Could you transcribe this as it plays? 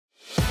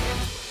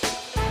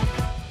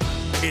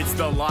It's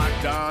the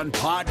Locked On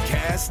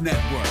Podcast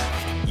Network,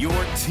 your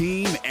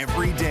team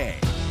every day.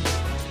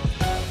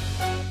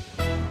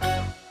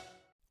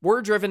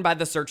 We're driven by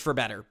the search for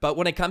better, but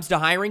when it comes to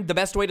hiring, the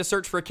best way to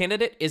search for a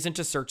candidate isn't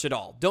to search at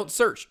all. Don't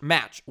search,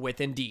 match with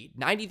Indeed.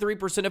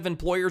 93% of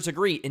employers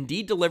agree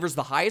Indeed delivers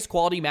the highest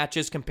quality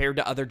matches compared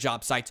to other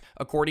job sites,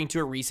 according to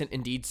a recent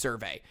Indeed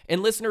survey.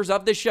 And listeners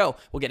of this show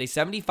will get a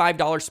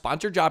 $75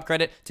 sponsored job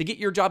credit to get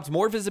your jobs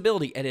more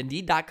visibility at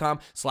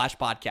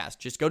Indeed.com/podcast.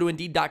 Just go to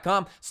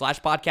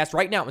Indeed.com/podcast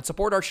right now and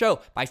support our show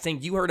by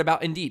saying you heard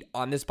about Indeed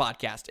on this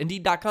podcast.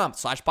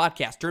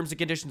 Indeed.com/podcast. Terms and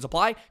conditions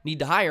apply. Need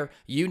to hire?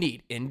 You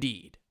need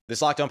Indeed.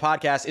 This Locked On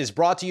Podcast is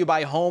brought to you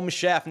by Home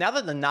Chef. Now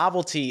that the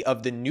novelty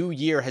of the new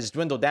year has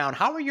dwindled down,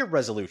 how are your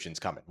resolutions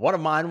coming? One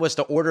of mine was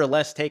to order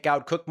less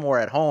takeout, cook more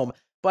at home,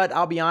 but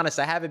I'll be honest,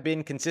 I haven't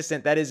been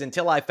consistent. That is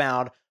until I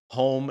found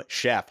Home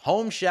Chef.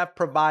 Home Chef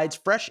provides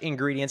fresh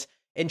ingredients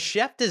and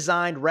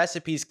chef-designed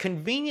recipes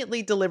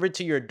conveniently delivered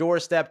to your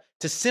doorstep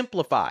to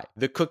simplify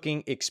the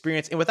cooking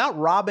experience and without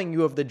robbing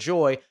you of the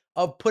joy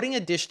of putting a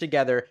dish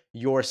together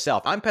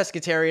yourself. I'm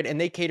pescatarian and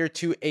they cater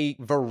to a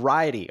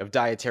variety of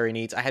dietary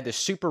needs. I had this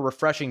super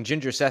refreshing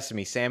ginger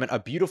sesame salmon, a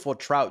beautiful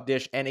trout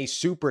dish, and a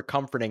super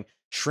comforting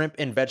shrimp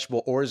and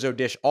vegetable orzo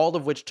dish, all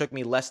of which took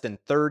me less than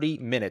 30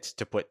 minutes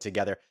to put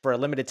together. For a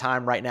limited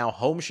time right now,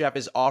 Home Chef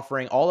is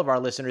offering all of our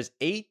listeners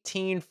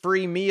 18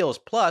 free meals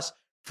plus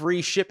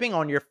free shipping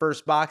on your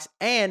first box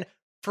and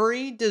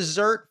free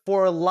dessert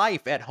for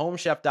life at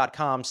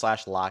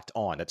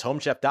homechef.com/lockedon. That's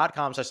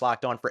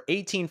homechef.com/lockedon for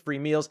 18 free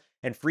meals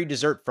and free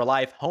dessert for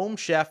life.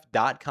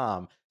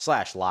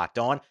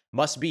 Homechef.com/lockedon.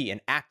 Must be an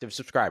active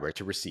subscriber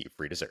to receive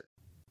free dessert.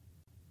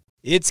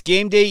 It's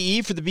game day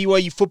eve for the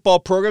BYU football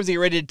programs. They get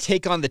ready to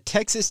take on the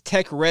Texas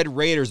Tech Red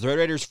Raiders. The Red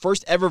Raiders'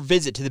 first ever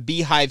visit to the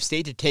Beehive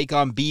State to take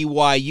on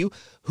BYU.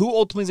 Who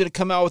ultimately is going to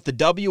come out with the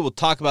W? We'll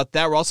talk about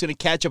that. We're also going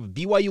to catch up with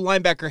BYU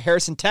linebacker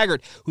Harrison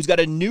Taggart, who's got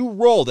a new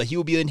role that he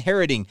will be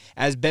inheriting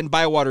as Ben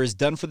Bywater is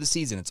done for the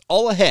season. It's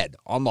all ahead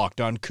on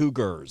Locked On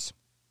Cougars.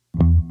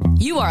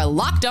 You are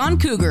Locked On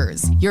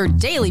Cougars, your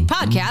daily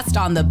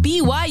podcast on the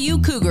BYU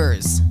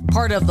Cougars.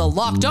 Part of the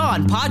Locked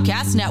On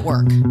Podcast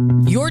Network,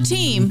 your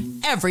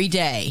team every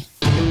day.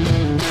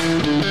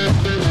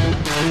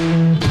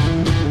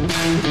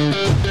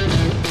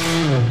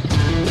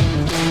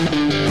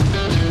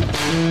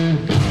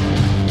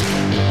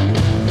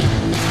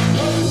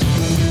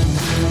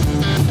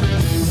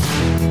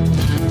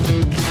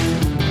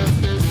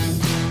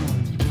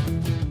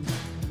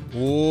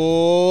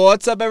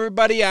 What's up,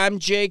 everybody? I'm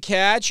Jay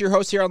Catch, your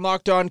host here on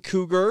Locked On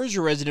Cougars,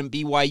 your resident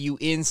BYU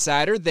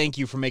insider. Thank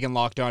you for making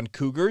Locked On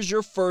Cougars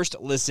your first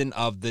listen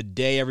of the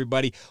day,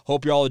 everybody.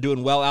 Hope you're all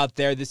doing well out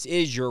there. This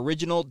is your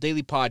original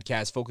daily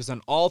podcast focused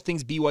on all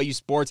things BYU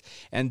sports,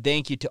 and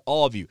thank you to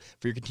all of you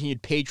for your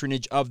continued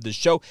patronage of the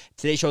show.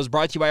 Today's show is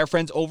brought to you by our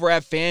friends over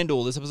at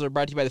FanDuel. This episode is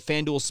brought to you by the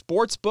FanDuel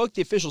Sportsbook,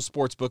 the official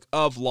sportsbook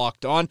of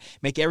Locked On.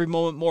 Make every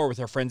moment more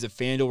with our friends at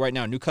FanDuel right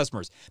now. New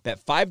customers,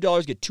 bet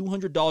 $5, get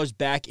 $200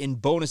 back in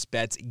bonus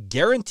bets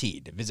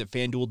guaranteed. Visit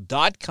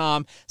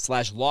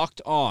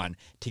FanDuel.com/lockedon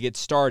to get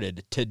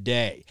started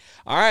today.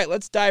 All right,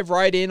 let's dive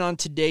right in on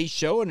today's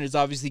show, and it is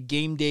obviously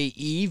game day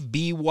eve.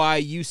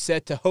 BYU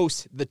set to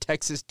host the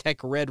Texas Tech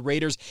Red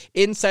Raiders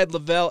inside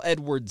Lavelle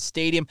Edwards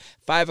Stadium.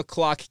 5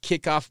 o'clock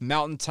kickoff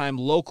Mountain Time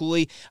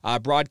locally,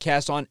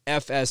 broadcast on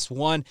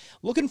FS1.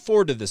 Looking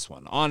forward to this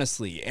one,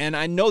 honestly, and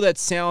I know that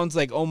sounds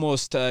like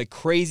almost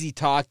crazy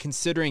talk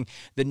considering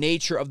the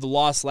nature of the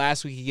loss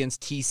last week against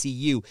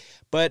TCU,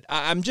 but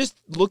I'm just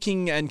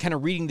looking and kind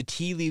of reading the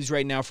tea leaves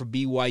right now for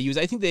BYU.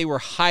 I think they were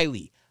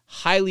highly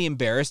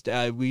embarrassed.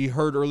 We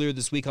heard earlier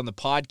this week on the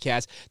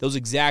podcast, those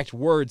exact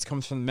words come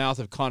from the mouth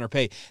of Connor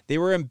Pay. They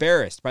were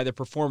embarrassed by their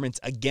performance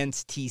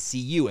against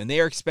TCU, and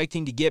they are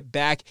expecting to get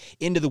back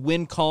into the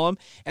win column.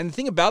 And the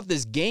thing about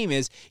this game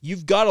is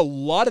you've got a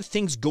lot of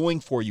things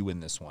going for you in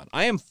this one.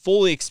 I am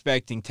fully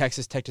expecting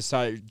Texas Tech to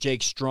start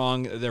Jake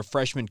Strong, their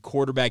freshman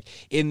quarterback,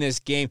 in this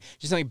game.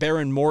 Just like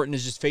Baron Morton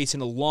is just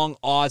facing a long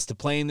odds to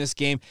play in this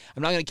game.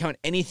 I'm not going to count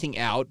anything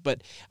out,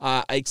 but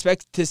I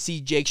expect to see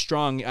Jake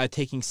Strong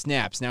taking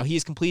snaps. Now, he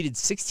has completed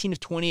 16 of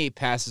 28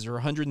 passes or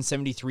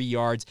 173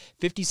 yards,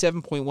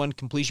 57.1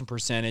 completion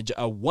percentage,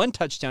 1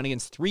 touchdown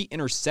against 3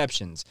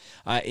 interceptions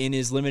in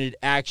his limited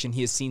action he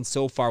has seen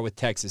so far with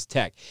Texas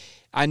Tech.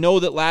 I know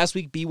that last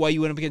week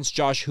BYU went up against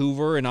Josh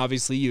Hoover, and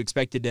obviously you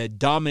expected to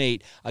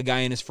dominate a guy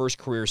in his first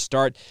career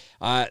start.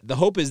 The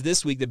hope is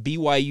this week that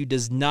BYU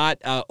does not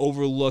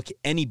overlook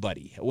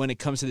anybody when it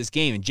comes to this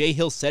game. And Jay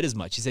Hill said as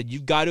much. He said,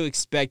 you've got to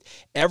expect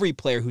every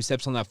player who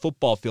steps on that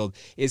football field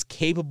is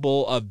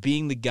capable of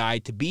being the guy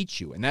to beat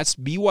you. And that's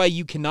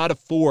BYU cannot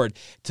afford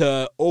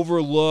to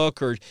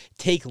overlook or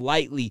take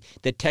lightly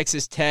that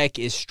Texas Tech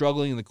is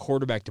struggling in the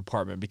quarterback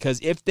department, because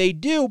if they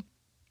do,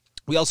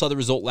 We all saw the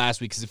result last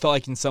week because it felt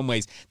like in some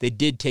ways they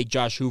did take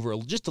Josh Hoover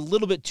just a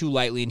little bit too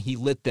lightly, and he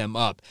lit them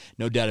up,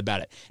 no doubt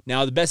about it.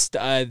 Now, the best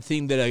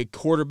thing that a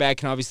quarterback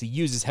can obviously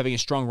use is having a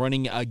strong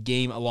running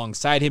game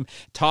alongside him.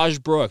 Taj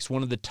Brooks,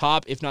 one of the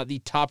top, if not the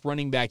top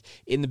running back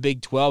in the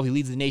Big 12. He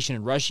leads the nation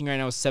in rushing right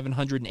now with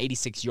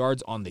 786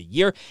 yards on the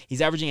year. He's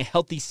averaging a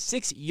healthy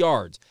 6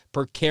 yards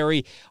per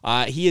carry.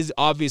 He is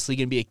obviously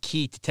going to be a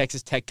key to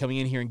Texas Tech coming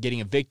in here and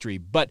getting a victory.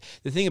 But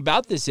the thing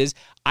about this is,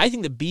 I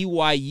think that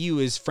BYU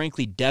is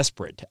frankly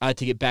desperate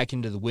to get back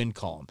into the win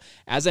column.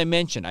 As I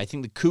mentioned, I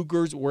think the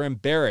Cougars were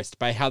embarrassed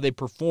by how they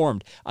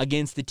performed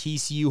against the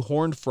TCU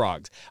Horned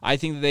Frogs. I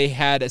think that they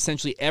had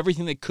essentially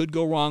everything that could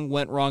go wrong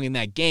went wrong in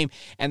that game.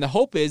 And the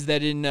hope is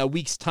that in a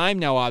week's time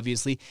now,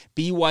 obviously,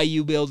 BYU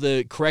will be able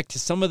to correct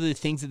some of the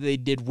things that they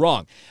did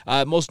wrong.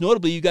 Most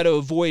notably, you got to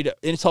avoid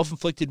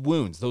self-inflicted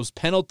wounds, those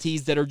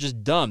penalties that are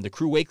just dumb. The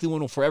Crew Wakely one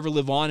will forever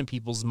live on in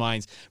people's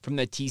minds from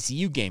that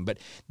TCU game. But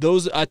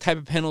those type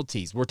of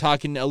penalties, we're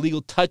talking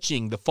illegal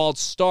touching, the false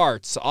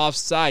starts,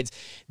 offsides.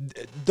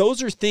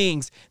 Those are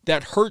things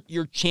that hurt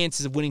your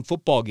chances of winning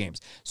football games.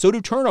 So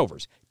do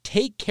turnovers.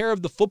 Take care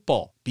of the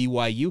football,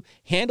 BYU.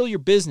 Handle your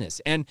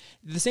business. And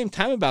at the same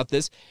time about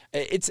this,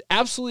 it's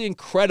absolutely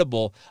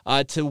incredible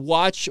to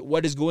watch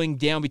what is going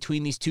down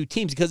between these two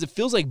teams, because it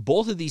feels like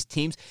both of these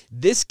teams,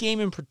 this game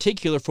in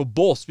particular for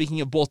both, speaking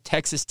of both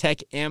Texas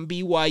Tech and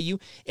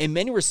BYU, in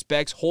many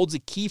respects holds a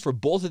key for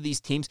both of these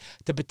teams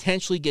to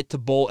potentially get to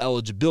bowl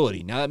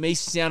eligibility. Now, that may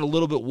sound a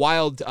little bit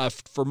wild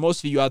for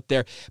most of you out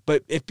there,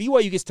 but if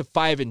BYU gets to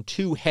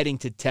 5-2 heading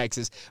to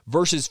Texas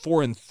versus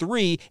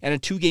 4-3 and a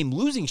 2-game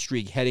losing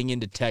streak heading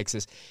into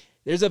Texas,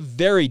 there's a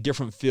very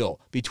different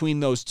feel between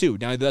those two.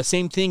 Now, the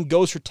same thing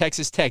goes for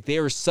Texas Tech. They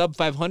are sub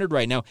 500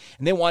 right now,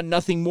 and they want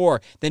nothing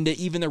more than to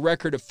even the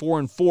record at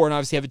 4-4 and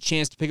obviously have a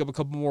chance to pick up a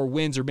couple more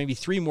wins or maybe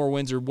 3 more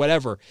wins or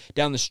whatever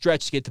down the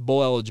stretch to get to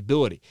bowl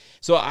eligibility.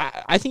 So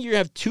I think you're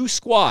going to have two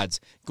squads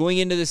going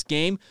into this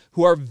game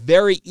who are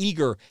very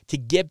eager to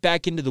get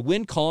back into the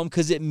win column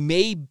because it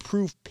may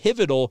prove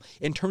pivotal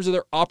in terms of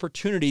their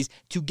opportunities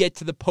to get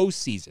to the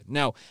postseason.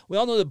 Now, we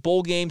all know that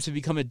bowl games have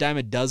become a dime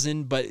a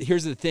dozen, but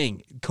here's the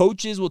thing.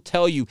 Coaches will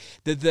tell you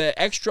that the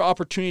extra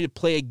opportunity to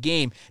play a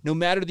game, no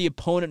matter the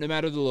opponent, no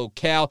matter the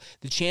locale,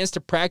 the chance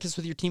to practice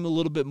with your team a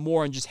little bit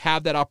more and just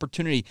have that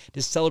opportunity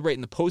to celebrate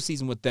in the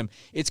postseason with them,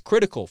 it's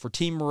critical for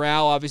team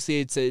morale. Obviously,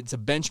 it's a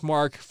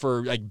benchmark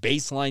for like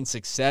baseline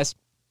success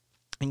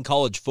in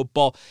college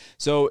football.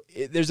 So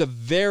there's a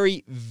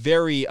very,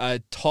 very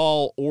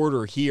tall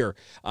order here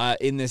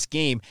in this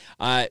game.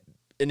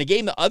 In a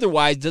game that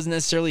otherwise doesn't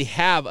necessarily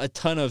have a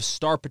ton of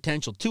star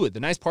potential to it. The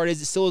nice part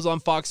is it still is on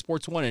Fox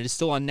Sports 1. It is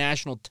still on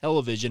national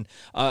television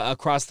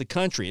across the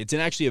country. It's in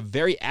actually a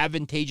very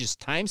advantageous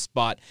time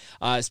spot,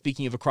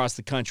 speaking of across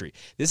the country.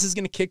 This is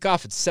going to kick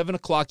off at 7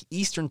 o'clock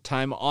Eastern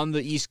time on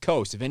the East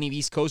Coast. If any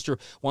East Coaster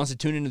wants to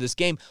tune into this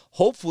game,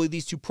 hopefully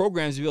these two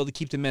programs will be able to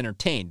keep them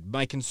entertained.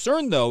 My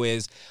concern, though,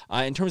 is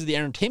in terms of the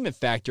entertainment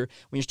factor,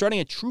 when you're starting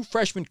a true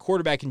freshman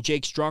quarterback in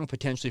Jake Strong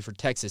potentially for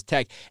Texas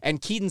Tech,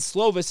 and Kedon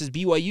Slovis is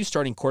BYU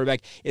starting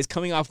quarterback, is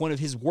coming off one of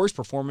his worst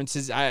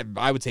performances. I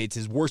would say it's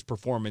his worst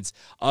performance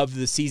of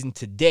the season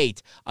to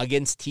date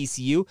against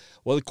TCU.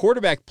 Well, the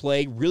quarterback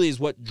play really is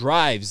what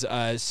drives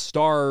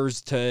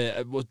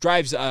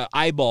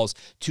eyeballs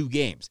to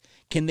games.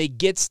 Can they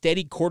get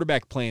steady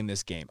quarterback play in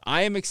this game?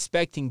 I am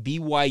expecting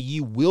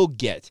BYU will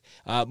get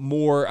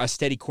more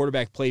steady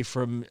quarterback play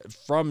from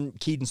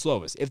Kedon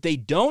Slovis. If they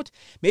don't,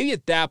 maybe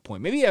at that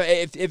point, maybe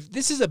if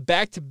this is a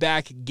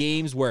back-to-back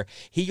games where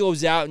he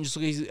goes out and just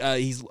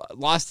he's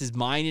lost his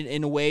mind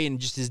in a way and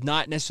just is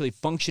not necessarily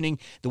functioning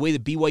the way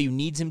that BYU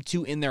needs him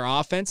to in their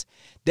offense,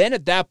 then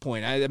at that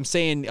point, I'm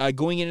saying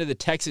going into the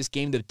Texas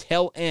game, the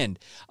tail end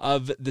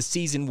of the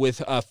season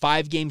with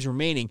 5 games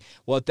remaining,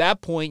 well, at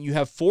that point, you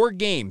have 4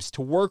 games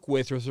to work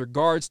with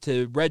regards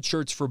to red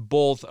shirts for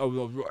both,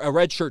 a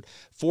red shirt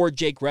for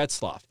Jake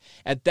Retzlaff.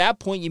 At that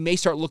point, you may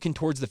start looking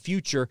towards the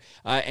future,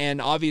 and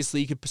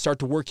obviously you could start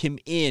to work him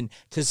in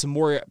to some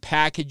more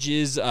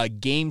packages,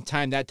 game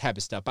time, that type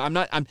of stuff.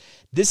 But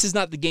this is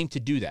not the game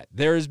to do that.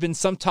 There has been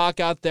some talk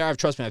out there.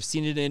 Trust me, I've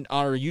seen it in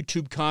our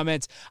YouTube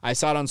comments. I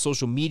saw it on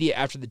social media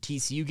after the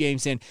TCU game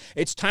saying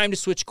it's time to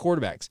switch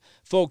quarterbacks.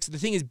 Folks, the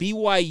thing is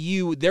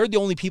BYU, they're the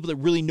only people that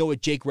really know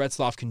what Jake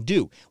Retzlaff can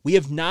do. We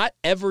have not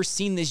ever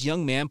seen this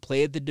young man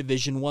play at the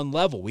Division I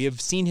level. We have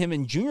seen him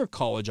in junior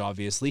college,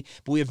 obviously,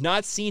 but we have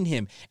not seen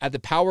him at the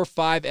Power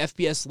 5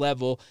 FBS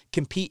level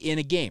compete in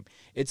a game.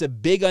 It's a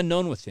big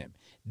unknown with him.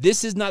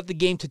 This is not the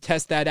game to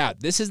test that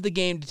out. This is the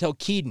game to tell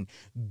Kedon,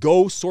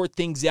 go sort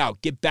things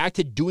out. Get back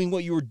to doing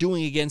what you were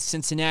doing against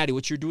Cincinnati,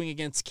 what you're doing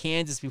against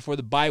Kansas before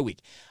the bye week.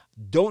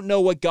 Don't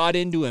know what got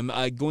into him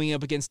going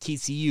up against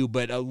TCU,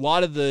 but a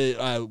lot of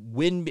the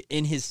wind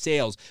in his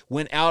sails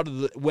went out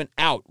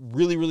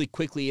really, really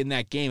quickly in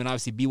that game, and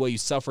obviously BYU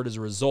suffered as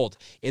a result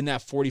in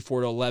that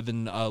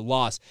 44-11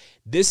 loss.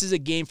 This is a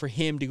game for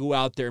him to go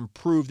out there and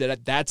prove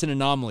that that's an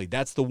anomaly.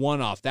 That's the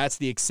one-off. That's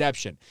the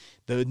exception.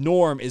 The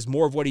norm is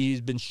more of what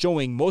he's been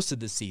showing most of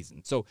the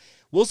season. So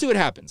we'll see what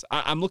happens.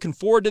 I'm looking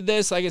forward to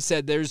this. Like I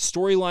said, there's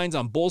storylines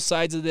on both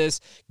sides of this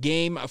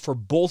game for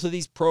both of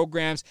these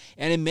programs.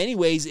 And in many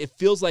ways, it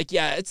feels like,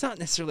 it's not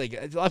necessarily,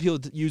 a lot of people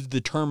use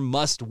the term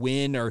must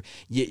win, or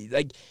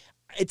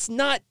it's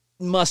not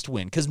must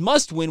win, because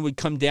must win would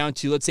come down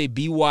to, let's say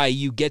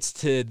BYU gets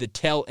to the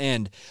tail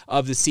end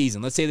of the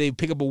season. Let's say they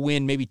pick up a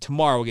win maybe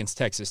tomorrow against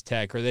Texas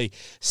Tech, or they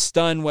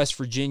stun West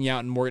Virginia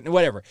out in Morgan,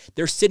 whatever.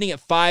 They're sitting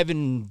at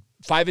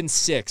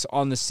 5-6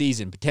 on the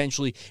season,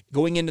 potentially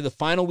going into the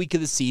final week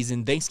of the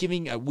season,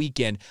 Thanksgiving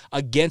weekend,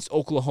 against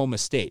Oklahoma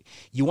State.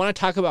 You want to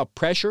talk about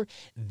pressure?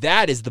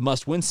 That is the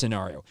must-win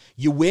scenario.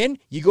 You win,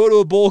 you go to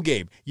a bowl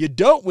game. You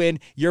don't win,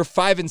 you're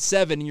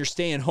 5-7 and you're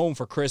staying home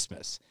for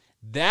Christmas.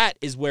 That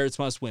is where it's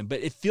must win.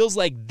 But it feels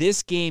like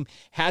this game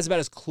has about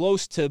as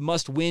close to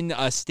must win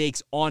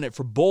stakes on it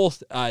for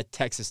both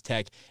Texas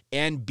Tech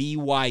and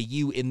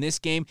BYU in this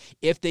game,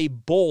 if they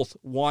both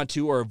want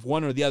to, or if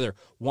one or the other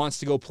wants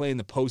to go play in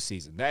the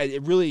postseason.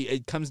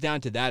 It comes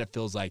down to that, it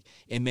feels like,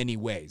 in many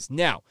ways.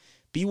 Now,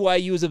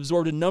 BYU has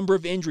absorbed a number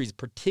of injuries,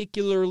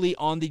 particularly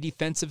on the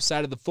defensive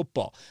side of the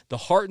football. The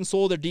heart and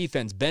soul of their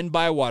defense, Ben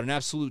Bywater, an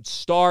absolute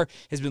star,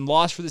 has been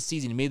lost for the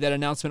season. He made that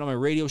announcement on my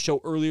radio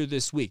show earlier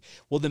this week.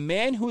 Well, the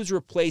man who is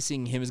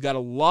replacing him has got a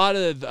lot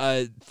of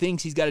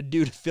things he's got to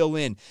do to fill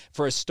in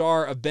for a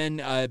star of Ben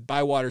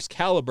Bywater's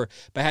caliber,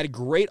 but had a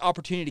great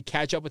opportunity to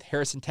catch up with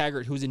Harrison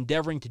Taggart, who's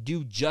endeavoring to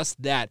do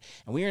just that.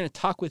 And we're going to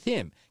talk with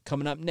him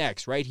coming up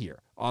next right here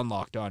on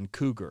Locked On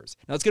Cougars.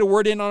 Now let's get a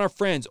word in on our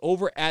friends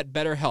over at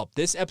BetterHelp.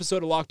 This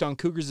episode of Locked On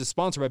Cougars is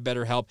sponsored by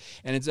BetterHelp,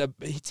 and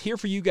it's here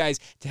for you guys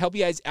to help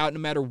you guys out no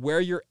matter where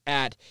you're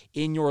at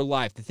in your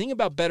life. The thing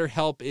about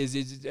BetterHelp is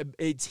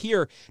it's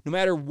here no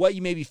matter what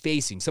you may be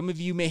facing. Some of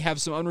you may have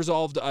some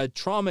unresolved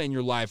trauma in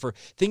your life, or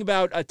think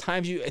about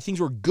times things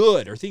were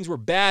good or things were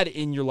bad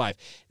in your life.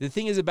 The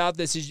thing is about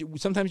this is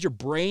sometimes your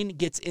brain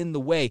gets in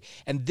the way,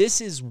 and this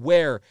is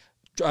where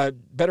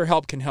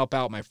BetterHelp can help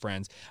out, my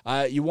friends.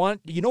 You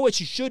know what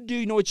you should do,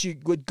 you know what's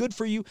good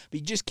for you, but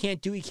you just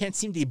can't do it. You can't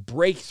seem to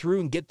break through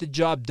and get the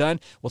job done.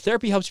 Well,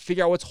 therapy helps you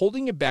figure out what's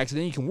holding you back, so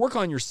then you can work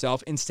on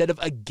yourself instead of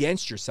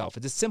against yourself.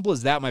 It's as simple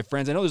as that, my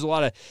friends. I know there's a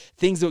lot of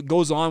things that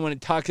goes on when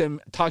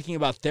talking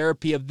about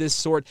therapy of this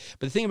sort,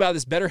 but the thing about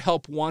this,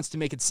 BetterHelp wants to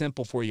make it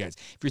simple for you guys.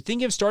 If you're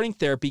thinking of starting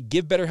therapy,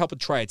 give BetterHelp a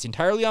try. It's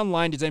entirely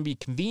online, designed to be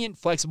convenient,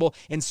 flexible,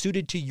 and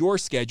suited to your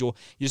schedule.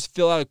 You just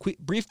fill out a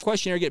brief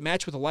questionnaire, get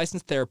matched with a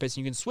licensed therapist,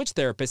 and you can switch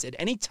therapists at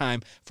any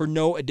time for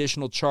no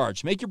additional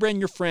charge. Make your brain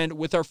your friend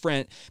with our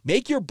friend.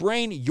 Make your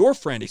brain your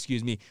friend,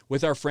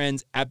 with our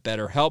friends at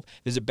BetterHelp.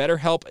 Visit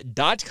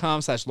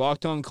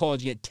BetterHelp.com/LockedOnCollege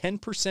and get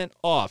 10%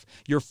 off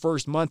your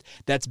first month.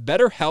 That's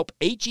BetterHelp,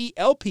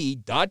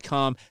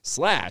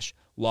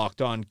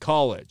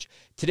 HELP.com/LockedOnCollege.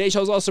 Today's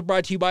show is also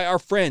brought to you by our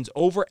friends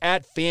over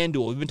at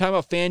FanDuel. We've been talking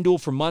about FanDuel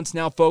for months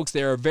now, folks.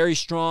 They're a very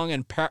strong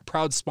and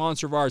proud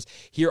sponsor of ours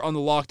here on the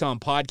Locked On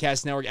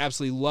Podcast Network.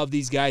 Absolutely love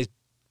these guys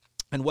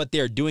and what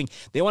they're doing.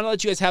 They want to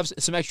let you guys have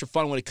some extra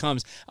fun when it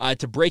comes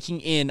to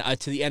breaking in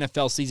to the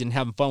NFL season and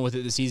having fun with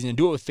it this season, and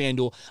do it with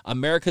FanDuel,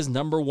 America's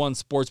 #1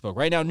 sportsbook.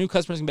 Right now, new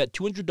customers can bet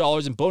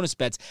 $200 in bonus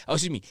bets.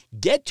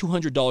 Get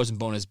 $200 in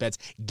bonus bets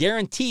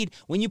guaranteed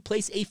when you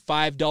place a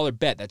 $5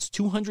 bet. That's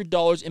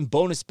 $200 in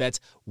bonus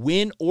bets,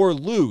 win or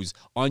lose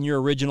on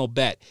your original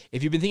bet.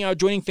 If you've been thinking about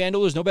joining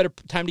FanDuel, there's no better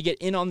time to get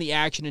in on the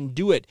action and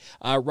do it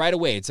right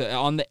away. It's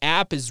on the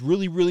app. Is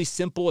really, really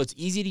simple. It's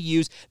easy to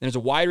use. There's a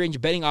wide range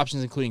of betting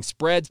options, including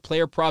spreads,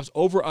 player props,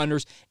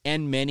 over-unders,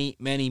 and many,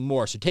 many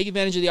more. So take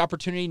advantage of the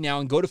opportunity now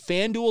and go to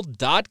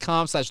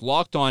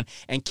FanDuel.com/LockedOn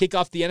and kick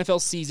off the NFL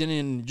season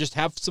and just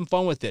have some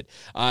fun with it.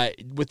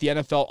 With the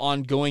NFL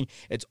ongoing,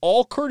 it's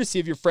all courtesy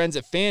of your friends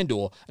at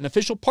FanDuel, an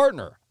official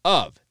partner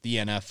of the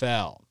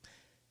NFL.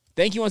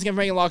 Thank you once again for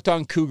making Locked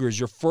On Cougars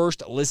your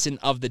first listen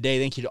of the day.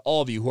 Thank you to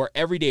all of you who are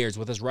everydayers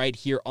with us right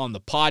here on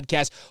the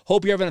podcast.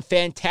 Hope you're having a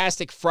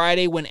fantastic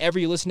Friday whenever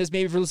you listen to this.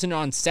 Maybe if you're listening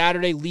on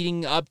Saturday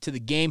leading up to the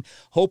game,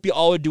 hope you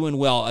all are doing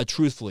well,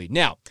 truthfully.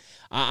 Now,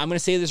 I'm going to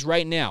say this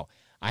right now.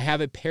 I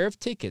have a pair of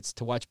tickets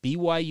to watch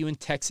BYU and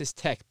Texas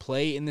Tech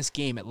play in this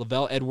game at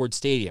Lavelle Edwards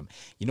Stadium.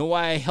 You know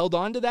why I held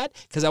on to that?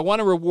 Because I want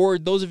to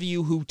reward those of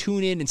you who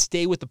tune in and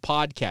stay with the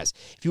podcast.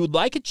 If you would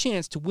like a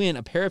chance to win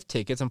a pair of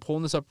tickets, I'm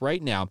pulling this up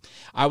right now,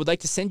 I would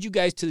like to send you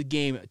guys to the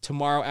game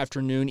tomorrow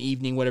afternoon,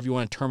 evening, whatever you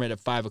want to term it, at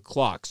 5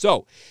 o'clock.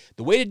 So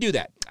the way to do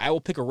that, I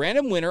will pick a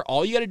random winner.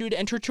 All you got to do to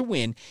enter to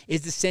win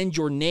is to send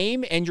your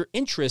name and your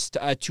interest to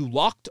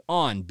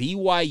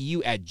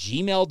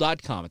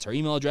lockedonbyu@gmail.com. It's our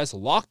email address,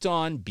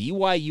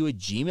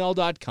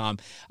 lockedonbyu@gmail.com.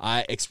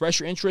 Express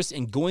your interest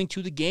in going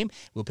to the game.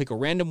 We'll pick a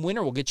random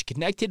winner. We'll get you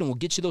connected, and we'll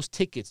get you those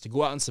tickets to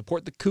go out and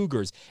support the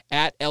Cougars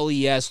at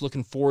LES.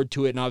 Looking forward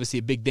to it, and obviously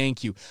a big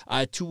thank you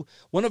to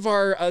one of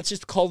our, let's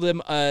just call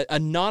them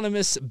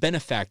anonymous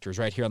benefactors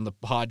right here on the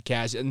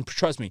podcast. And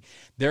trust me,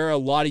 there are a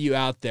lot of you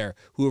out there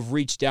who have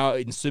reached out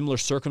in similar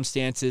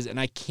circumstances, and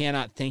I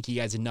cannot thank you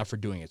guys enough for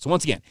doing it. So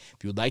once again,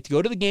 if you would like to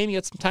go to the game, you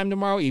got some time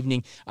tomorrow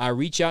evening,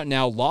 reach out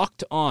now,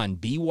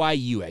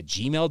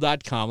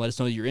 lockedonbyu@gmail.com. Let us know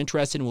know that you're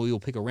interested, and we will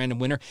pick a random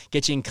winner,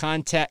 get in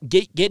contact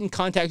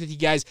with you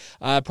guys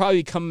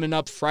probably coming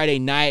up Friday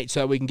night so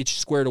that we can get you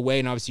squared away,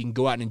 and obviously you can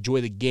go out and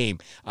enjoy the game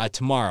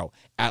tomorrow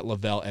at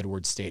Lavelle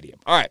Edwards Stadium.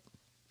 All right.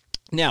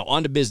 Now,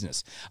 on to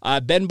business.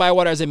 Ben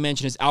Bywater, as I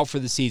mentioned, is out for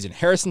the season.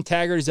 Harrison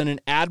Taggart has done an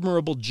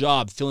admirable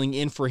job filling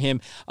in for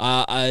him.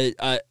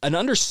 An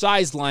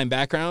undersized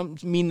linebacker. I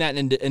don't mean that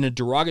in a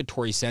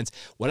derogatory sense.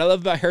 What I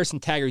love about Harrison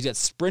Taggart, he's got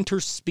sprinter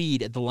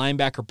speed at the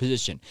linebacker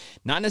position.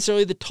 Not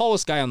necessarily the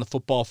tallest guy on the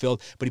football field,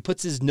 but he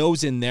puts his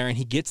nose in there and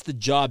he gets the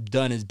job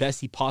done as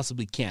best he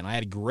possibly can. I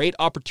had a great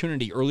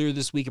opportunity earlier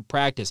this week at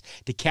practice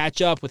to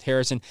catch up with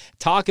Harrison,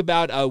 talk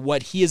about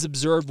what he has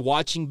observed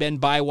watching Ben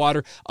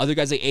Bywater, other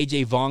guys like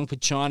A.J. Vong,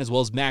 as well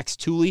as Max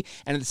Tooley,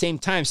 and at the same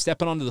time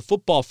stepping onto the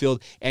football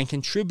field and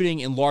contributing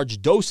in large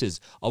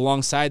doses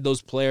alongside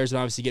those players and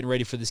obviously getting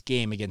ready for this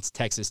game against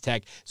Texas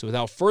Tech. So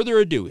without further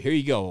ado, here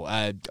you go.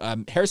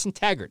 Harrison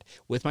Taggart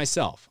with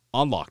myself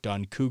on Locked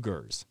On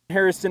Cougars.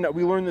 Harrison,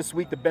 we learned this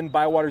week that Ben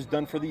Bywater's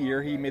done for the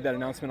year. He made that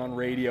announcement on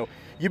radio.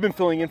 You've been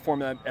filling in for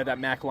him at that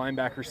MAC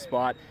linebacker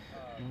spot.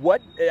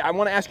 I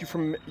want to ask you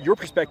from your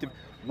perspective,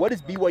 what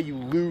does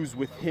BYU lose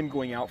with him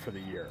going out for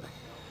the year?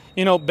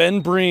 You know,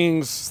 Ben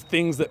brings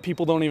things that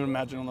people don't even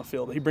imagine on the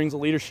field. He brings a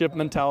leadership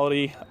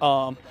mentality,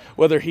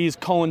 whether he's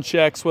calling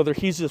checks, whether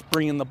he's just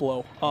bringing the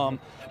blow.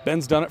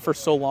 Ben's done it for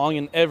so long,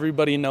 and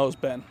everybody knows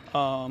Ben.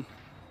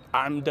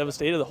 I'm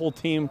devastated. The whole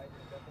team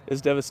is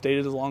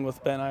devastated along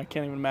with Ben. I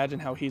can't even imagine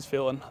how he's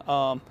feeling.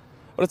 But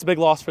it's a big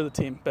loss for the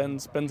team.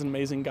 Ben's an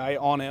amazing guy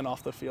on and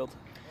off the field.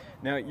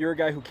 Now, you're a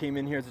guy who came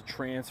in here as a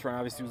transfer, and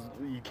obviously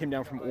you came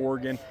down from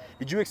Oregon.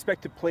 Did you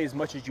expect to play as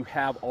much as you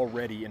have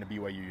already in a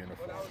BYU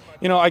uniform?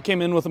 You know, I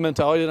came in with the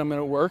mentality that I'm going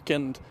to work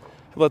and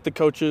let the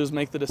coaches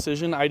make the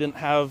decision. I didn't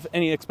have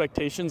any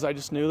expectations. I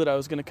just knew that I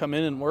was going to come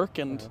in and work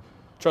and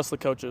trust the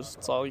coaches.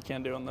 That's all you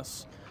can do in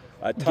this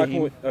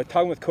talking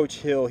with Coach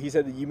Hill, he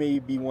said that you may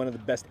be one of the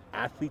best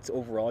athletes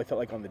overall, I felt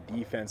like, on the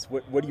defense.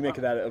 What do you make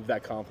of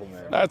that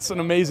compliment? That's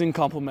an amazing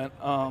compliment.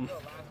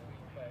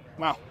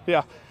 Wow,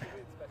 yeah.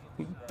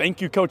 Thank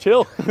you, Coach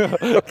Hill.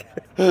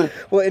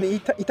 Well, and he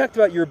talked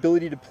about your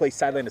ability to play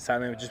sideline to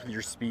sideline just with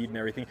your speed and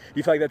everything. Do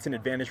you feel like that's an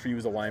advantage for you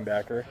as a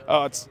linebacker?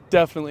 Oh, it's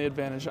definitely an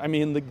advantage. I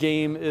mean, the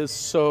game is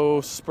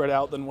so spread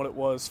out than what it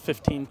was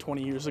 15,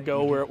 20 years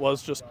ago, where it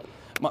was just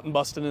mutton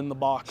busting in the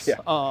box.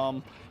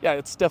 Yeah,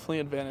 it's definitely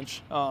an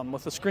advantage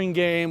with the screen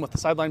game, with the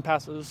sideline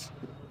passes.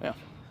 Yeah.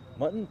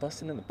 Mutton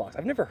busting in the box.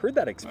 I've never heard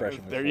that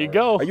expression before. There you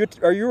go.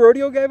 Are you a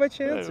rodeo guy by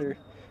chance? Or?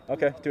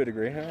 Okay, to a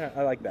degree.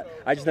 I like that.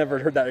 I just never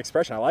heard that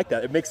expression. I like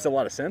that. It makes a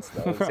lot of sense,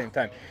 though, at the same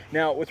time.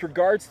 Now, with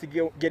regards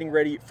to getting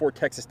ready for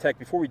Texas Tech,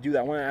 before we do that,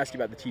 I want to ask you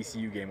about the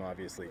TCU game,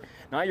 obviously.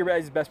 Not your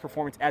guys' best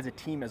performance as a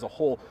team as a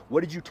whole.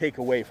 What did you take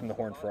away from the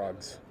Horned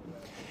Frogs?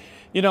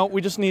 You know,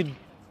 we just need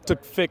to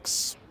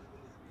fix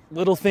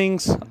little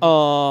things,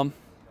 and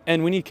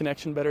we need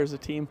connection better as a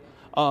team.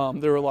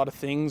 There were a lot of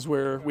things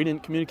where we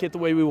didn't communicate the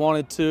way we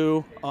wanted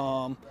to.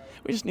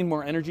 We just need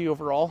more energy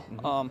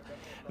overall.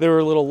 There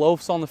were little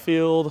loafs on the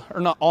field, or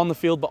not on the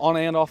field, but on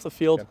and off the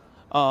field.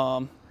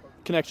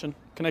 Connection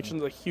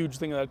is a huge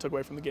thing that I took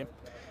away from the game.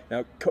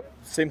 Now,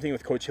 same thing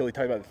with Coach Hill. He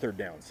talked about the third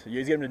downs. You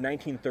guys get him to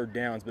 19 third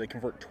downs, but they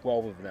convert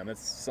 12 of them.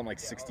 That's something like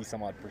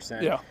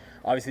 60-some-odd%. Yeah.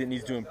 Obviously, it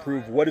needs to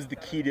improve. What is the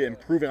key to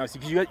improving? Obviously,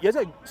 because you guys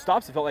had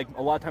stops, it felt like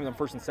a lot of times on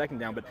first and second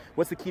down, but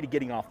what's the key to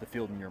getting off the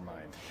field in your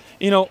mind?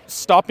 You know,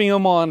 stopping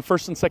them on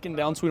first and second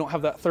down so we don't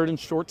have that third and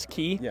short's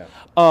key. Yeah.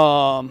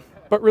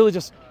 But really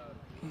just,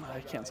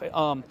 I can't say,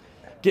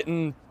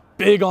 getting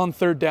big on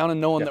third down and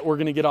knowing that we're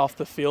going to get off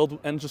the field,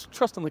 and just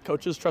trusting the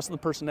coaches, trusting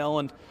the personnel,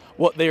 and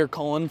what they are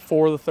calling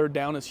for the third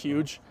down is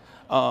huge.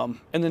 And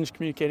then just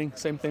communicating,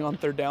 same thing on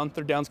third down.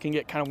 Third downs can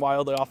get kind of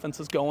wild. The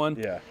offense is going.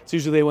 Yeah. It's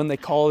usually when they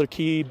call their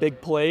key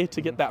big play to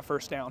get that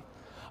first down.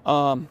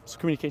 So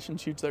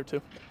communication's huge there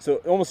too. So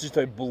almost just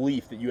a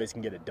belief that you guys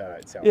can get it done,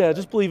 it sounds Yeah, like.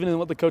 just believing in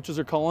what the coaches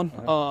are calling,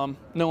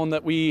 knowing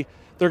that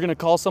they're going to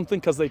call something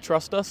because they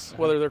trust us,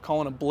 whether they're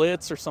calling a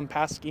blitz or some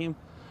pass scheme.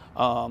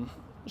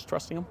 Just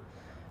trusting them.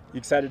 You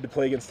excited to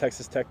play against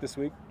Texas Tech this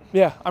week?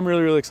 Yeah, I'm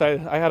really, really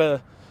excited. I had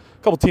a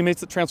couple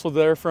teammates that transferred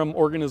there from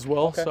Oregon as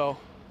well, so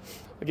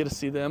I get to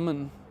see them,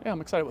 and yeah, I'm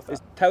excited with that.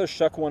 Is Tyler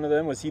Shuck one of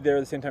them? Was he there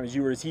at the same time as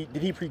you, or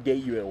did he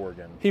predate you at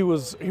Oregon? He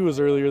was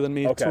earlier than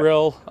me. Okay.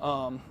 Terrell,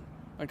 and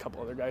a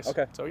couple other guys.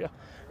 Okay. So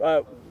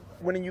yeah.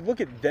 When you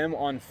look at them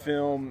on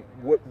film,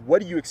 what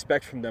do you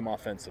expect from them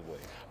offensively?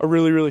 A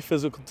really, really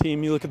physical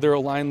team. You look at their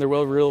O-line; they're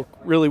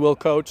really well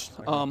coached.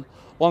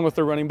 Along with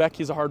their running back,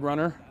 he's a hard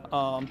runner.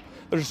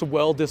 They're just a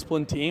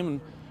well-disciplined team,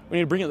 and we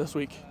need to bring it this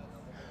week.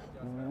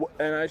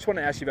 And I just want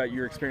to ask you about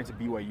your experience at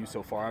BYU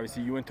so far.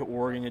 Obviously, you went to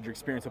Oregon, you had your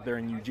experience up there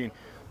in Eugene.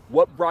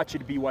 What brought you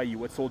to BYU?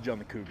 What sold you on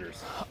the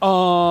Cougars?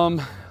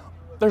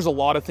 There's a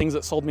lot of things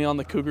that sold me on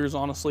the Cougars,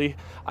 honestly.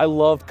 I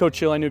loved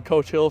Coach Hill. I knew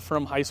Coach Hill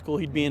from high school.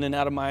 He'd be in and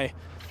out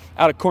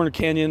of Corner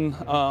Canyon,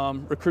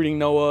 recruiting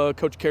Noah,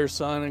 Coach Kerr's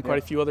son, and quite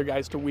a few other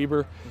guys to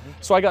Weber.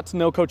 So I got to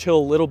know Coach Hill a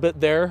little bit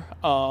there.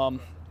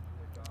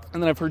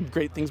 And then I've heard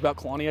great things about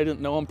Kalani. I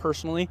didn't know him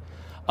personally.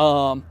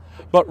 But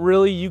But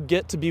really, you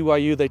get to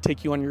BYU, they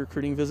take you on your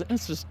recruiting visit, and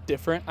it's just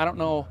different. I don't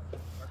know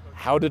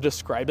how to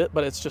describe it,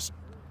 but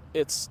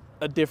it's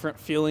a different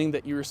feeling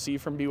that you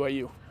receive from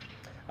BYU.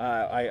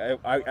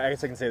 I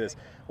guess I can say this.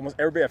 Almost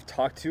everybody I've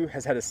talked to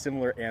has had a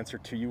similar answer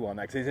to you on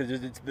that. Because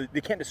they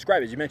can't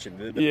describe it, as you mentioned,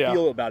 the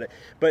feel about it.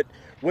 But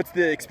what's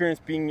the experience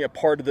being a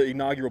part of the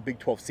inaugural Big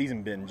 12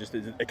 season been? Just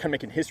kind of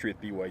making history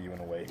with BYU in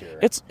a way here.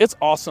 It's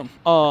awesome.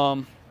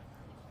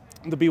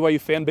 The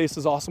BYU fan base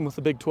is awesome with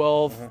the Big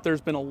 12.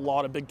 There's been a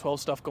lot of Big 12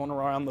 stuff going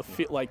around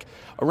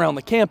around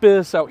the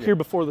campus, out here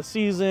before the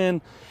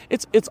season.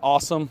 It's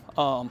awesome.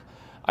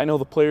 I know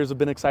the players have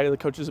been excited. The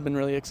coaches have been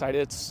really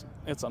excited.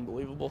 It's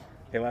unbelievable.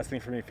 Hey, last thing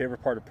for me,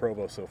 favorite part of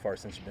Provo so far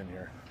since you've been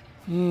here?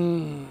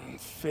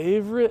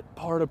 Favorite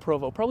part of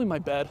Provo? Probably my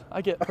bed.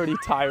 I get pretty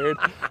tired.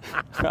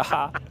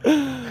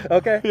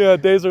 Okay. Yeah,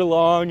 days are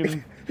long.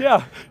 And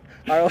yeah.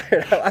 All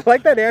right. I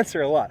like that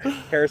answer a lot.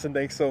 Harrison,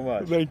 thanks so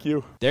much. Thank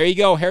you. There you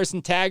go,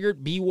 Harrison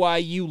Taggart,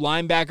 BYU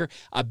linebacker.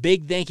 A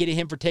big thank you to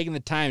him for taking the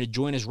time to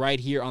join us right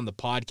here on the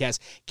podcast.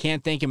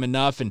 Can't thank him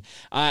enough. And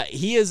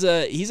he's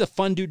a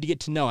fun dude to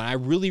get to know, and I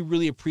really,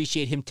 really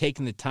appreciate him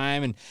taking the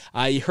time. And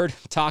you heard him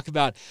talk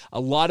about a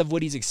lot of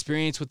what he's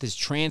experienced with his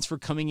transfer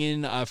coming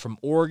in from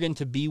Oregon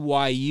to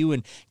BYU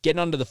and getting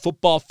onto the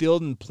football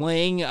field and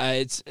playing.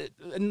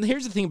 And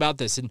here's the thing about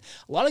this, and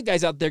a lot of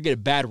guys out there get a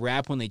bad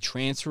rap when they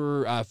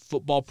transfer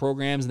football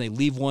programs and they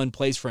leave one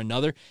place for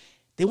another.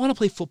 They want to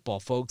play football,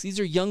 folks. These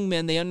are young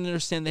men. They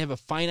understand they have a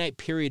finite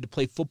period to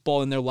play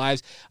football in their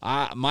lives.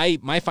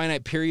 My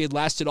finite period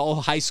lasted all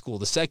high school.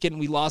 The second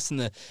we lost in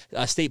the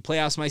state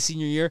playoffs my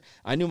senior year,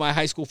 I knew my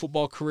high school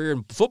football career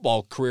and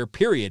football career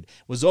period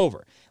was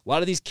over. A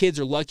lot of these kids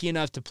are lucky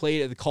enough to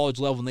play at the college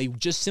level, and they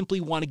just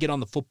simply want to get on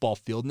the football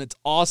field, and it's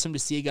awesome to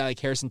see a guy like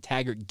Harrison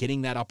Taggart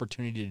getting that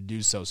opportunity to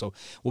do so. So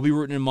we'll be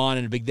rooting him on,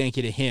 and a big thank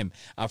you to him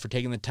for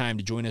taking the time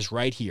to join us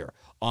right here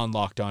on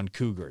Locked On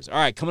Cougars. All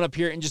right, coming up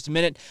here in just a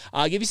minute,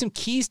 I'll give you some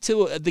keys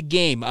to the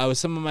game with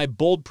some of my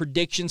bold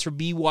predictions for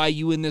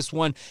BYU in this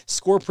one,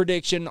 score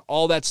prediction,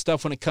 all that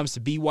stuff when it comes to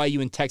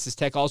BYU and Texas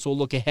Tech. Also a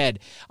look ahead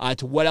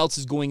to what else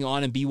is going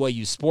on in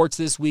BYU sports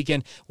this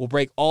weekend. We'll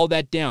break all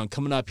that down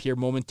coming up here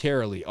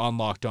momentarily on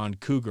Locked On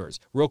Cougars.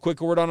 Real quick,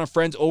 a word on our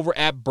friends over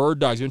at Bird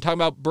Dogs. We've been talking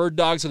about Bird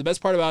Dogs, so the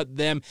best part about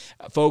them,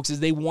 folks,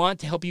 is they want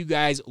to help you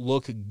guys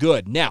look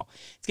good. Now,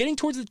 it's getting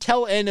towards the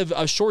tail end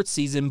of short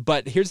season,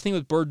 but here's the thing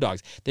with Bird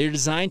Dogs. They're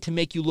designed to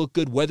make you look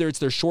good, whether it's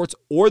their shorts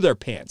or their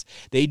pants.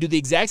 They do the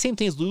exact same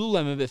thing as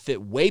Lululemon, but fit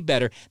way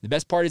better. The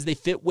best part is they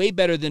fit way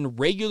better than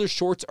regular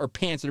shorts or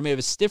pants that are made of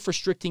a stiff,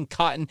 restricting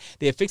cotton.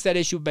 They have fixed that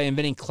issue by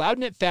inventing cloud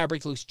knit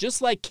fabric that looks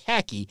just like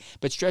khaki,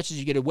 but stretches.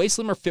 You get a way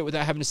slimmer fit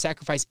without having to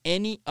sacrifice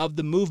any of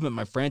the movement,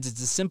 my friends.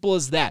 It's as simple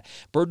as that.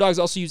 Bird Dogs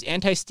also use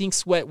anti-stink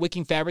sweat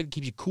wicking fabric that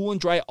keeps you cool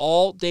and dry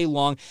all day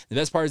long. The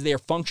best part is they are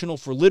functional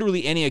for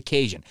literally any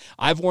occasion.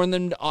 I've worn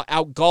them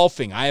out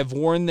golfing. I have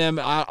worn them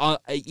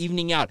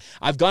evening out.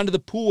 I've gone to the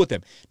pool with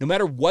them. No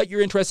matter what you're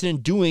interested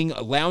in doing,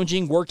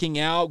 lounging, working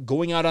out,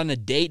 going out on a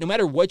date, no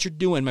matter what you're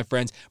doing, my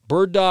friends,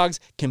 Bird Dogs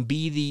can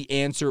be the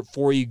answer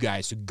for you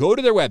guys. So go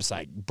to their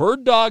website,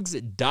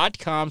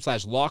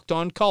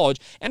 birddogs.com/lockedoncollege.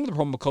 Enter the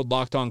promo code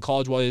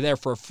LockedOnCollege while you're there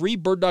for a free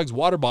Bird Dogs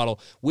water bottle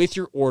with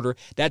your order.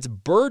 That's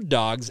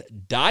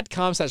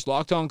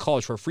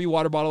birddogs.com/lockedoncollege for a free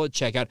water bottle at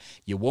checkout.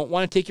 You won't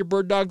want to take your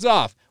Bird Dogs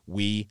off.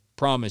 We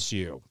promise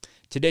you.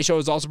 Today's show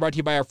is also brought to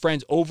you by our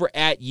friends over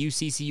at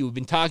UCCU. We've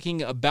been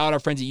talking about our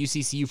friends at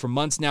UCCU for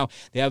months now.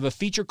 They have a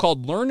feature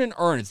called Learn and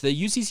Earn. It's the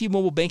UCCU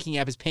mobile banking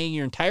app is paying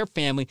your entire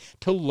family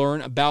to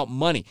learn about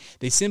money.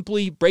 They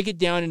simply break it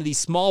down into these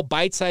small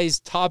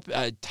bite-sized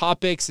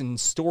topics and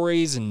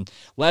stories and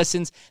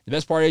lessons. The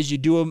best part is you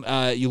do them,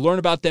 you learn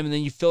about them, and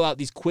then you fill out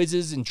these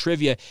quizzes and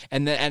trivia.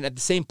 And at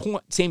the same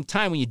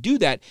time, when you do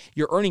that,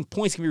 your earning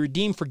points can be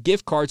redeemed for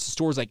gift cards to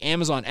stores like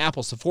Amazon,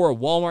 Apple, Sephora,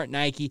 Walmart,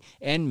 Nike,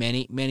 and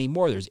many, many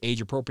more. There's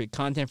age-appropriate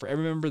content for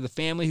every member of the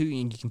family who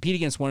can compete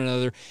against one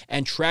another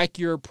and track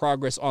your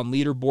progress on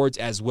leaderboards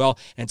as well.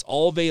 And it's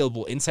all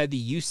available inside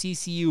the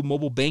UCCU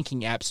mobile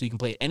banking app, so you can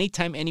play it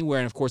anytime, anywhere.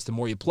 And of course, the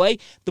more you play,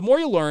 the more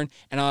you learn.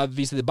 And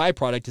obviously, the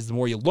byproduct is the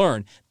more you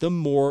learn, the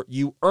more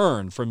you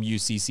earn from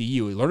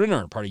UCCU. Learn and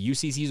Earn, part of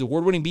UCCU's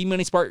award-winning Be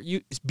Money Smart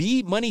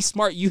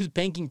Youth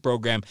Banking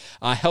Program,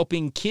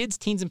 helping kids,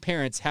 teens, and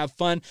parents have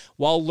fun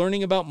while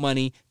learning about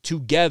money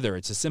together.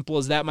 It's as simple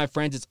as that, my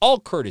friends. It's all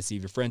courtesy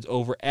of your friends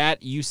over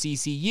at UCCU.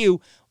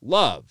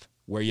 Love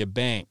where you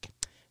bank.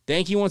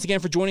 Thank you once again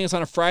for joining us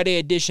on a Friday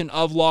edition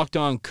of Locked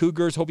On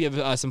Cougars. Hope you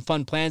have some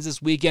fun plans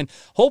this weekend.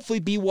 Hopefully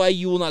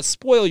BYU will not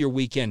spoil your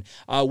weekend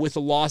with a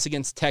loss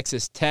against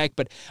Texas Tech,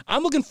 but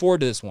I'm looking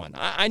forward to this one.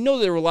 I know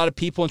there were a lot of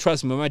people, and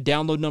trust me, my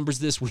download numbers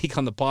this week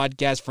on the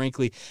podcast,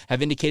 frankly,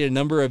 have indicated a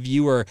number of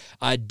you are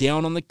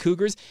down on the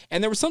Cougars,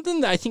 and there was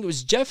something that I think it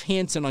was Jeff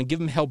Hansen on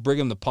Give 'em Hell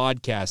Brigham, the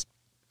podcast.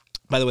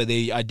 By the way,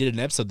 they did an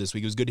episode this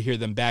week. It was good to hear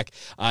them back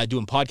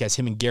doing podcasts,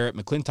 him and Garrett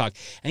McClintock.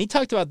 And he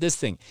talked about this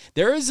thing.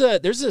 There's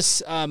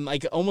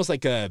almost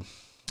like a,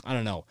 I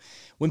don't know.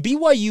 When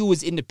BYU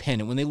was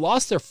independent, when they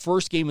lost their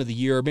first game of the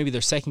year, or maybe their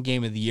second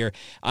game of the year,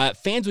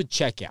 fans would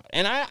check out.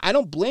 And I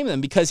don't blame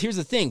them, because here's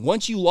the thing.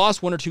 Once you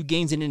lost 1 or 2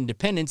 games in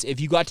independence, if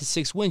you got to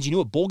 6 wins, you knew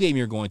what bowl game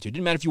you were going to. It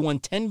didn't matter if you won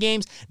 10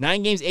 games,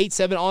 9 games, 8,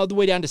 7, all the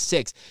way down to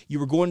 6. You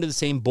were going to the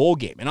same bowl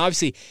game. And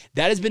obviously,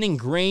 that has been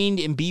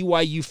ingrained in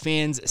BYU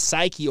fans'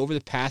 psyche over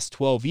the past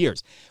 12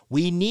 years.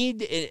 We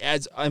need,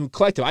 as I'm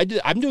collective,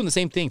 I'm doing the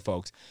same thing,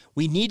 folks.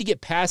 We need to get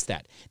past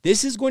that.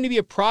 This is going to be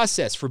a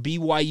process for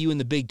BYU in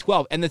the Big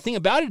 12. And the thing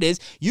about it is,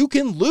 you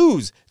can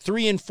lose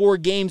 3 and 4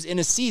 games in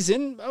a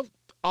season,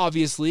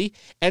 obviously,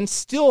 and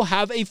still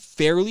have a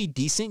fairly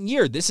decent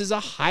year. This is a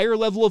higher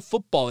level of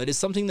football. It is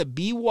something that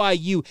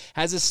BYU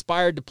has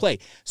aspired to play.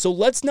 So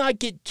let's not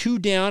get too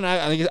down.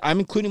 I'm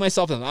including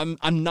myself.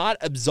 I'm not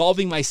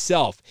absolving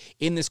myself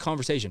in this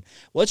conversation.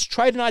 Let's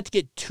try not to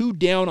get too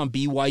down on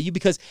BYU,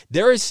 because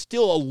there is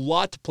still a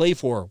lot to play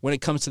for when it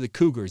comes to the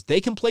Cougars.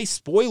 They can play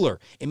spoiler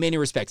in many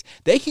respects.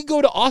 They could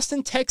go to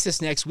Austin,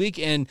 Texas next week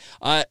and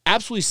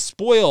absolutely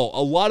spoil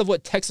a lot of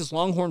what Texas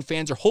Longhorn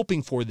fans are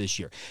hoping for this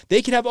year.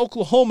 They could have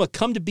Oklahoma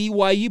come to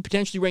BYU,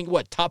 potentially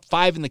ranked, top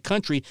 5 in the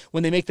country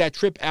when they make that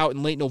trip out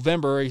in late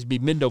November, or it could be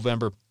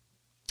mid-November,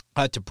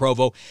 to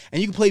Provo,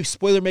 and you can play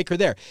spoiler maker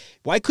there.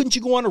 Why couldn't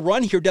you go on a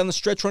run here down the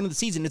stretch run of the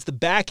season? It's the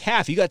back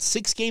half. You got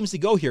 6 games to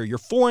go here. You're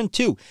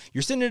 4-2.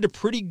 You're sitting at a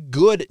pretty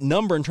good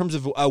number in terms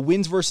of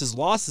wins versus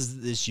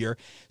losses this year.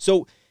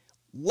 So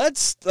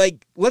let's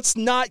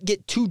not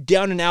get too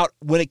down and out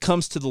when it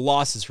comes to the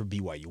losses for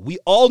BYU. We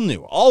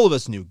all of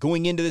us knew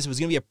going into this, it was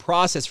going to be a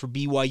process for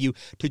BYU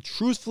to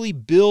truthfully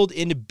build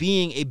into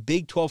being a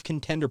Big 12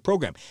 contender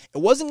program. It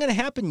wasn't going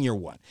to happen year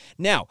one.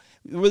 Now,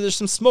 were there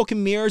some smoke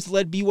and mirrors that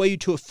led BYU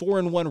to a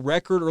 4-1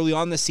 record early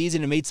on this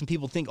season and made some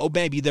people think, oh,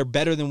 maybe they're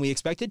better than we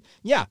expected?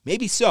 Yeah,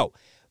 maybe so.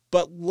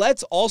 But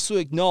let's also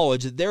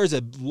acknowledge that there is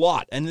a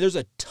lot, and there's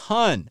a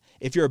ton,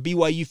 if you're a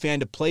BYU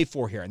fan, to play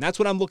for here. And that's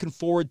what I'm looking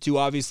forward to,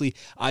 obviously,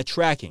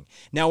 tracking.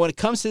 Now, when it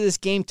comes to this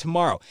game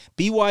tomorrow,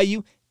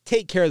 BYU,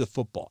 take care of the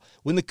football.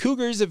 When the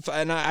Cougars,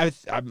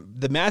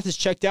 the math is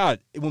checked out,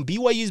 when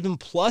BYU's been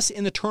plus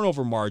in the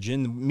turnover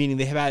margin, meaning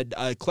they have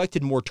had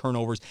collected more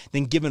turnovers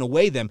than given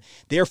away them,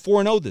 they are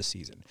 4-0 this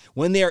season.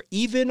 When they are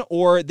even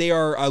or they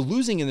are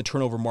losing in the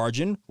turnover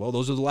margin, well,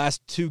 those are the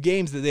last 2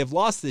 games that they have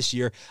lost this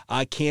year,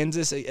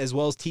 Kansas as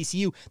well as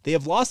TCU, they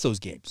have lost those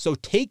games. So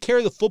take care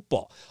of the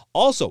football.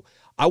 Also,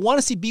 I want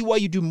to see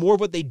BYU do more of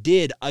what they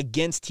did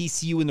against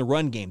TCU in the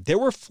run game. There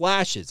were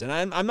flashes, and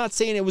I'm not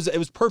saying it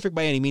was perfect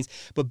by any means,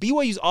 but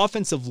BYU's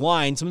offensive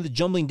line, some of the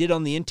jumbling did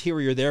on the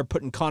interior there,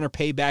 putting Connor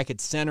Pay back at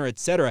center,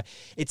 etc.,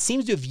 it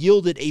seems to have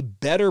yielded a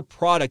better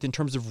product in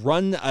terms of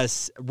run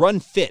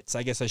fits,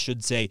 I guess I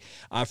should say,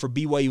 for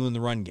BYU in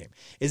the run game.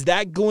 Is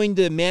that going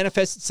to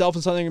manifest itself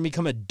in something going to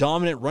become a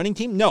dominant running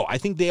team? No, I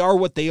think they are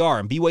what they are,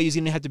 and BYU is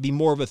going to have to be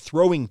more of a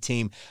throwing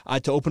team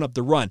to open up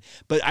the run.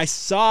 But I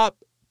saw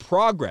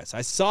progress.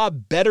 I saw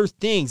better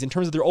things in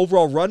terms of their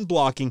overall run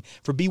blocking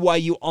for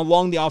BYU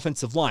along the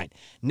offensive line.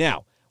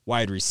 Now,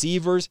 wide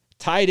receivers,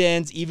 tight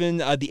ends, even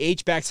the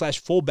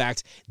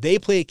H-back/fullbacks, they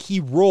play a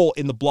key role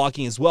in the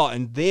blocking as well,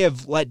 and they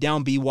have let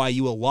down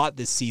BYU a lot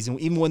this season.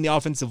 Even when the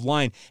offensive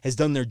line has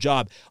done their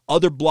job,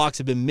 other blocks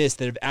have been missed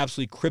that have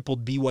absolutely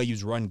crippled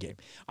BYU's run game.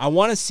 I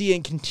want to see a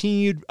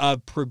continued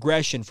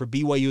progression for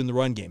BYU in the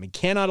run game, and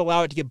cannot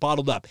allow it to get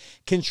bottled up.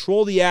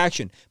 Control the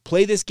action.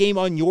 Play this game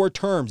on your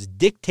terms.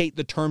 Dictate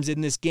the terms in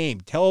this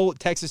game. Tell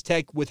Texas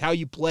Tech with how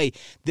you play,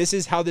 this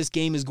is how this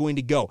game is going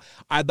to go.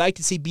 I'd like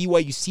to see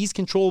BYU seize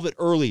control of it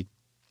early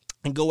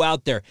and go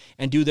out there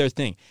and do their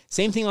thing.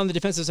 Same thing on the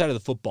defensive side of the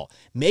football.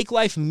 Make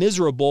life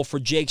miserable for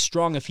Jake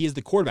Strong if he is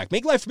the quarterback.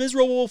 Make life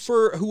miserable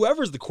for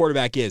whoever's the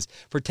quarterback is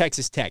for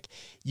Texas Tech.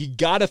 You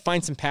got to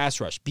find some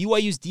pass rush.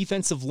 BYU's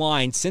defensive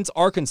line since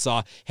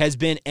Arkansas has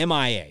been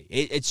MIA.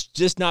 It's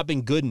just not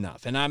been good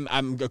enough. And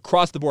I'm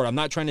across the board. I'm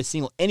not trying to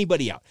single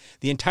anybody out.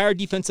 The entire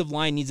defensive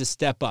line needs to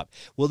step up.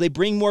 Will they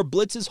bring more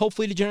blitzes,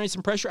 hopefully, to generate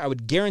some pressure? I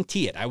would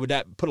guarantee it. I would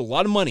put a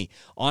lot of money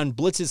on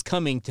blitzes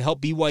coming to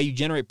help BYU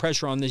generate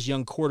pressure on this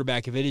young quarterback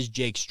if it is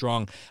Jake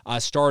Strong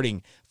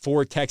starting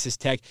for Texas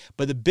Tech.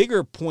 But the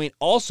bigger point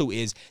also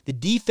is the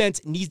defense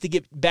needs to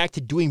get back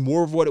to doing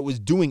more of what it was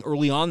doing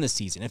early on this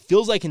season. It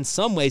feels like in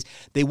some ways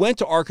they went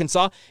to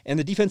Arkansas and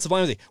the defensive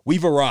line was like,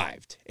 we've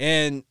arrived.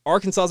 And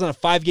Arkansas is on a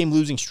 5-game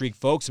losing streak,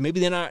 folks, so maybe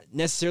they're not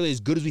necessarily as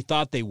good as we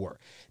thought they were.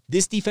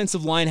 This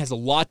defensive line has a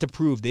lot to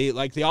prove. They,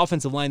 like the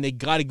offensive line, they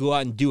got to go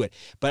out and do it.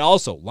 But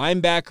also,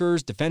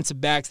 linebackers, defensive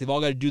backs, they've all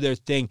got to do their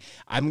thing.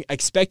 I'm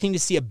expecting to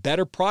see a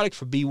better product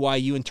for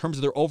BYU in terms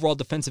of their overall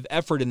defensive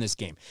effort in this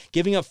game.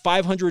 Giving up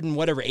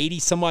 80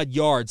 some odd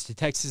yards to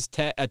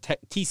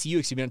TCU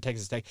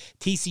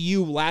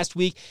last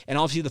week, and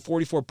obviously the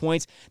 44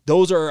 points.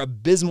 Those are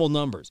abysmal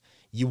numbers.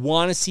 You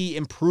want to see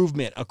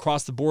improvement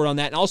across the board on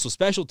that. And also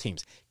special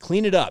teams.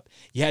 Clean it up.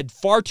 You had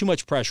far too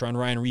much pressure on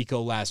Ryan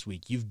Rico last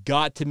week. You've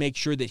got to make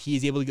sure that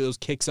he's able to get those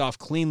kicks off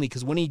cleanly,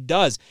 because when he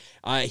does,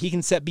 he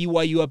can set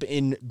BYU up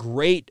in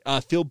great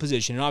field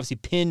position and obviously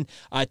pin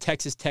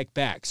Texas Tech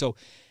back. So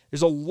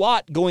There's a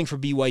lot going for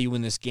BYU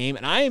in this game,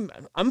 and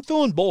I'm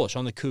feeling bullish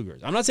on the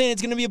Cougars. I'm not saying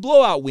it's going to be a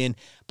blowout win,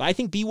 but I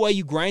think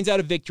BYU grinds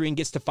out a victory and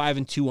gets to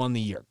 5-2 on the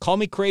year. Call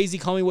me crazy,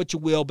 call me what you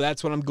will, but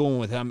that's what I'm going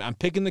with. I'm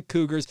picking the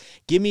Cougars.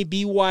 Give me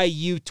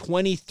BYU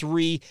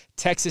 23,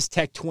 Texas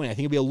Tech 20. I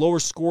think it'll be a lower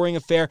scoring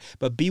affair,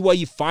 but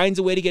BYU finds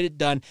a way to get it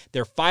done.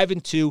 They're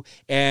 5-2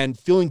 and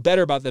feeling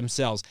better about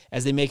themselves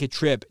as they make a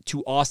trip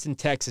to Austin,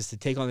 Texas to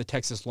take on the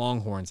Texas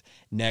Longhorns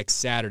next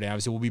Saturday.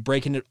 Obviously, we'll be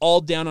breaking it all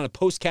down on a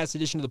postcast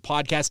edition of the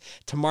podcast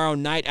tomorrow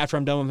night after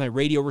I'm done with my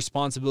radio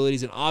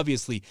responsibilities, and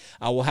obviously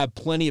we'll have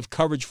plenty of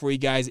coverage for you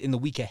guys in the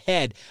week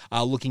ahead,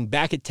 looking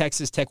back at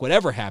Texas Tech,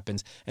 whatever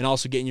happens, and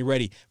also getting you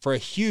ready for a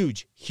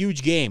huge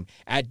game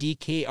at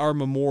DKR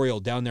Memorial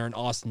down there in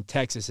Austin,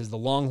 Texas, as the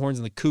Longhorns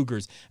and the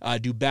Cougars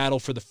do battle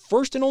for the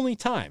first and only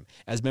time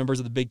as members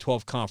of the Big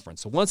 12 Conference.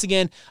 So once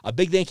again, a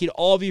big thank you to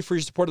all of you for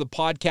your support of the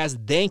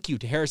podcast. Thank you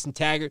to Harrison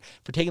Taggart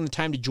for taking the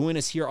time to join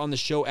us here on the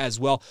show as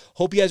well.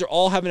 Hope you guys are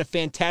all having a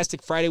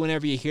fantastic Friday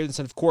whenever you hear this,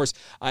 and of course,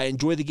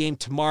 enjoy the game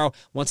tomorrow.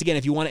 Once again,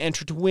 if you want to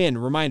enter to win,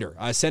 reminder,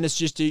 send us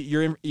just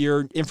your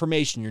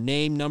information, your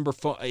name, number,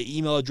 phone,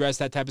 email address,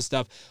 that type of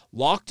stuff.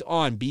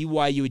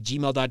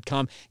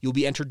 LockedOnBYU@gmail.com. You'll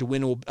be entered to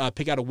win. We'll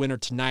pick out a winner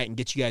tonight and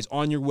get you guys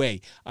on your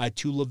way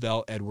to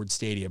Lavelle Edwards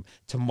Stadium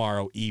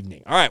tomorrow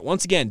evening. All right,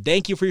 once again,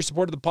 thank you for your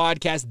support of the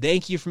podcast.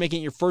 Thank you for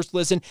making it your first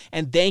listen,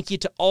 and thank you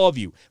to all of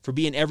you for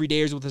being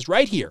everydayers with us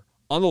right here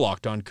on the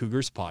Locked On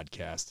Cougars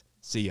podcast.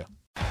 See ya.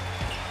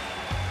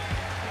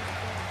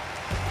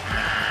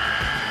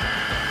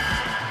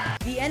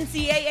 The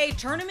NCAA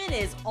tournament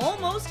is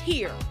almost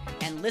here,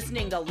 and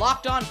listening to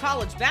Locked On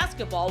College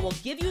Basketball will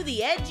give you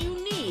the edge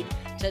you need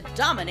to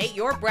dominate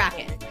your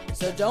bracket.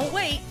 So don't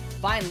wait.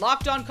 Find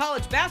Locked On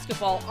College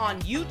Basketball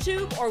on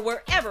YouTube or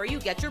wherever you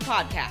get your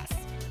podcasts.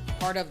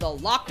 Part of the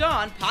Locked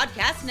On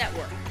Podcast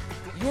Network.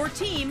 Your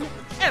team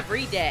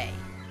every day.